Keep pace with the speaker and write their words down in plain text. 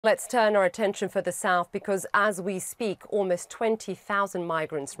Let's turn our attention for the south because as we speak, almost 20,000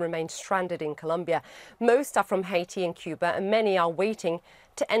 migrants remain stranded in Colombia. Most are from Haiti and Cuba, and many are waiting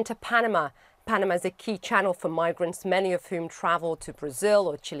to enter Panama. Panama is a key channel for migrants, many of whom travel to Brazil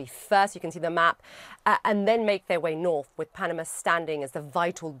or Chile first, you can see the map, and then make their way north, with Panama standing as the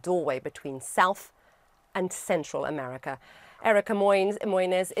vital doorway between South and Central America. Erika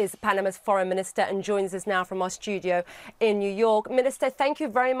Mouynes is Panama's foreign minister and joins us now from our studio in New York. Minister, thank you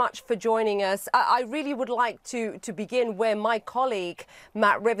very much for joining us. I really would like to begin where my colleague,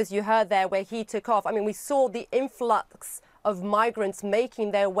 Matt Rivers, you heard there, where he took off. I mean, we saw the influx of migrants making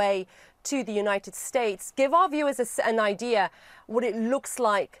their way to the United States. Give our viewers an idea what it looks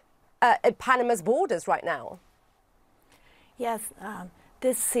like at Panama's borders right now. Yes.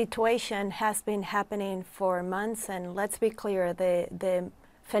 This situation has been happening for months, and let's be clear, the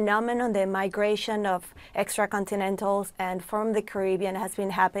phenomenon, the migration of extracontinentals and from the Caribbean has been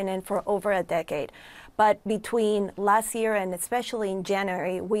happening for over a decade. But between last year and especially in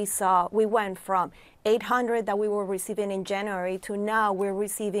January, we went from 800 that we were receiving in January to now we're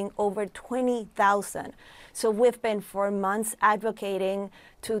receiving over 20,000. So we've been for months advocating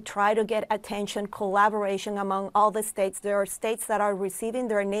to try to get attention, collaboration among all the states. There are states that are receiving,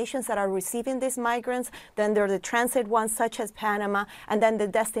 there are nations that are receiving these migrants, then there are the transit ones such as Panama, and then the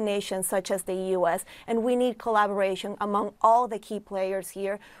destinations such as the US. And we need collaboration among all the key players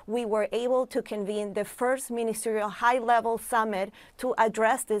here. We were able to convene the first ministerial high-level summit to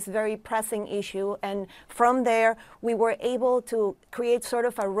address this very pressing issue. And from there, we were able to create sort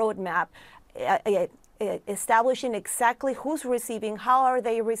of a roadmap, establishing exactly who's receiving, how are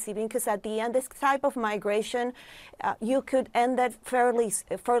they receiving, because at the end, this type of migration, you could end that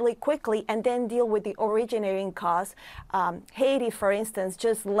fairly quickly and then deal with the originating cause. Haiti, for instance,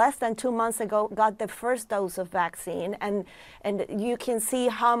 just less than 2 months ago got the first dose of vaccine, and you can see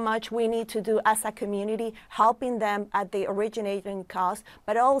how much we need to do as a community, helping them at the originating cause,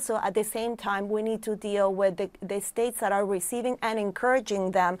 but also at the same time, we need to deal with the states that are receiving and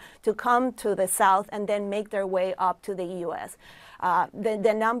encouraging them to come to the south and then make their way up to the U.S.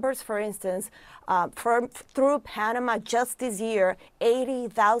 The numbers, for instance, through Panama just this year,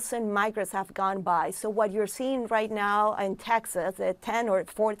 80,000 migrants have gone by. So what you're seeing right now in Texas, 10 or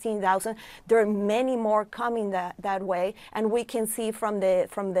 14,000, there are many more coming that way. And we can see from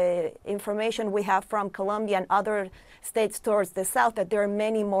the information we have from Colombia and other states towards the south that there are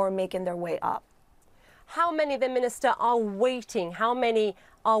many more making their way up. How many, the minister, are waiting? How many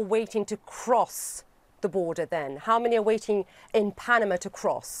are waiting to cross the border then? How many are waiting in Panama to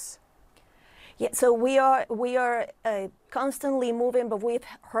cross? Yeah, so we are constantly moving, but we've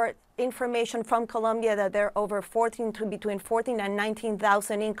heard information from Colombia that there are over between 14 and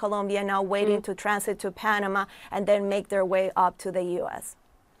 19,000 in Colombia now waiting to transit to Panama and then make their way up to the U.S.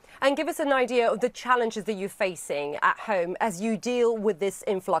 And give us an idea of the challenges that you're facing at home as you deal with this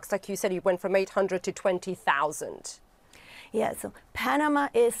influx. Like you said, you went from 800 to 20,000. Yeah, so Panama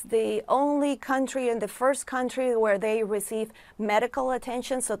is the only country and the first country where they receive medical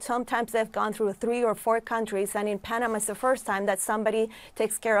attention. So sometimes they've gone through 3 or 4 countries, and in Panama it's the first time that somebody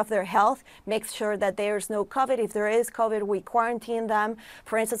takes care of their health, makes sure that there's no COVID. If there is COVID, we quarantine them.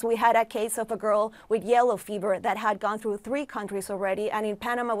 For instance, we had a case of a girl with yellow fever that had gone through 3 countries already, and in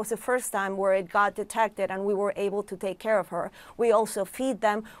Panama was the first time where it got detected, and we were able to take care of her. We also feed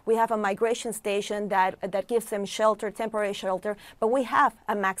them. We have a migration station that gives them shelter, temporary shelter, but we have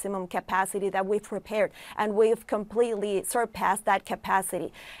a maximum capacity that we've prepared, and we've completely surpassed that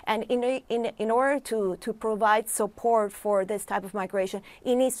capacity. And in order to provide support for this type of migration,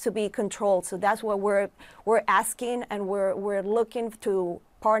 it needs to be controlled. So that's what we're asking, and we're looking to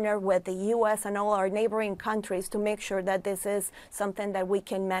partner with the U.S. and all our neighboring countries to make sure that this is something that we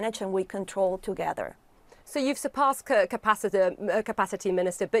can manage and we control together. So you've surpassed capacity,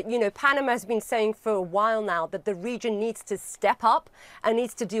 Minister, but you know, Panama has been saying for a while now that the region needs to step up and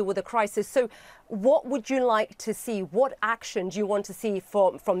needs to deal with the crisis. So what would you like to see? What action do you want to see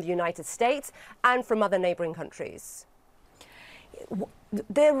from the United States and from other neighboring countries?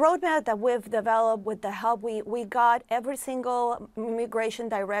 The roadmap that we've developed with the help, we got every single immigration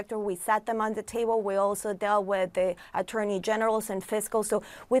director, we sat them on the table. We also dealt with the attorney generals and fiscal. So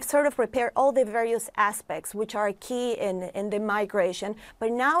we've sort of prepared all the various aspects which are key in the migration.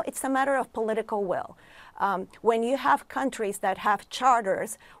 But now it's a matter of political will. When you have countries that have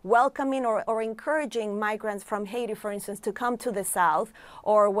charters welcoming or encouraging migrants from Haiti, for instance, to come to the South,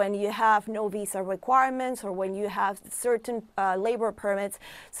 or when you have no visa requirements, or when you have certain labor permits.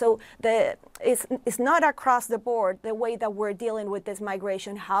 So it's not across the board the way that we're dealing with this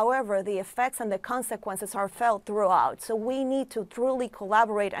migration. However, the effects and the consequences are felt throughout. So we need to truly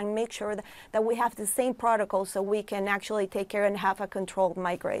collaborate and make sure that we have the same protocols so we can actually take care and have a controlled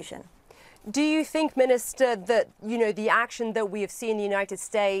migration. Do you think, Minister, that, the action that we have seen in the United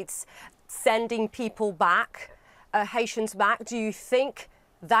States, sending people back, Haitians back, do you think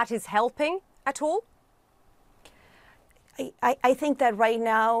that is helping at all? I think that right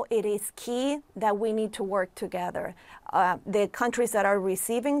now it is key that we need to work together. The countries that are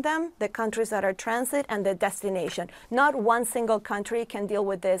receiving them, the countries that are transit, and the destination. Not one single country can deal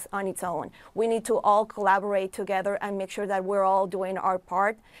with this on its own. We need to all collaborate together and make sure that we're all doing our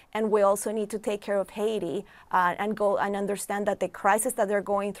part. And we also need to take care of Haiti and go and understand that the crisis that they're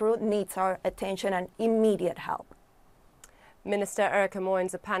going through needs our attention and immediate help. Minister Erika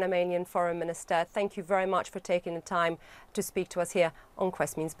Mouynes, the Panamanian Foreign Minister, thank you very much for taking the time to speak to us here on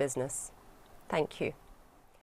Quest Means Business. Thank you.